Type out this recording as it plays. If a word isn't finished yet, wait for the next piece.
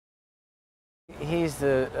He's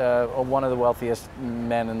one of the wealthiest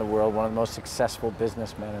men in the world, one of the most successful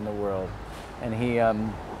businessmen in the world, and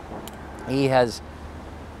he has,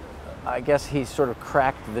 I guess, he's sort of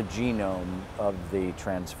cracked the genome of the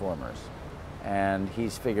Transformers, and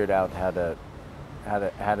he's figured out how to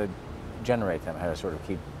generate them, how to sort of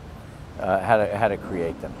keep, how to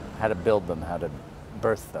create them, how to build them, how to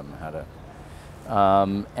birth them, how to,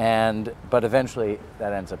 but eventually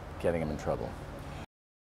that ends up getting him in trouble.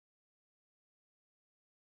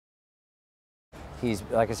 He's,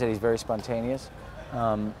 like I said, he's very spontaneous.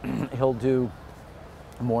 He'll do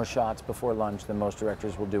more shots before lunch than most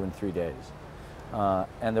directors will do in 3 days.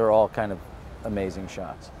 And they're all kind of amazing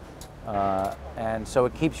shots. And so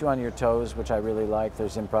it keeps you on your toes, which I really like.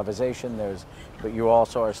 There's improvisation, but you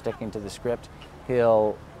also are sticking to the script.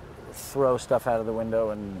 He'll throw stuff out of the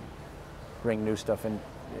window and bring new stuff in,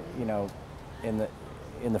 you know, in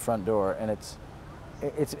the front door. And it's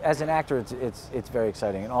as an actor, it's very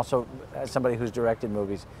exciting, and also as somebody who's directed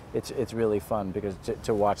movies, it's really fun because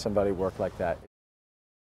to watch somebody work like that.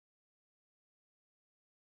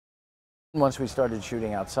 Once we started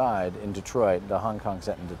shooting outside in Detroit, the Hong Kong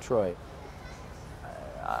set in Detroit,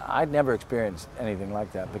 I'd never experienced anything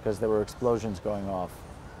like that because there were explosions going off,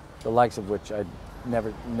 the likes of which I'd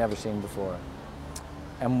never seen before.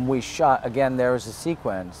 And we shot, again, there was a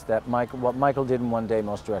sequence that what Michael did in one day,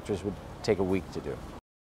 most directors would take a week to do.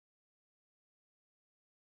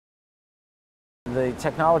 The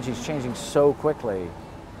technology is changing so quickly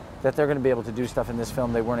that they're going to be able to do stuff in this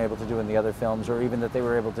film they weren't able to do in the other films, or even that they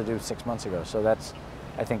were able to do 6 months ago. So that's,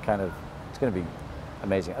 I think, it's going to be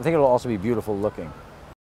amazing. I think it'll also be beautiful looking.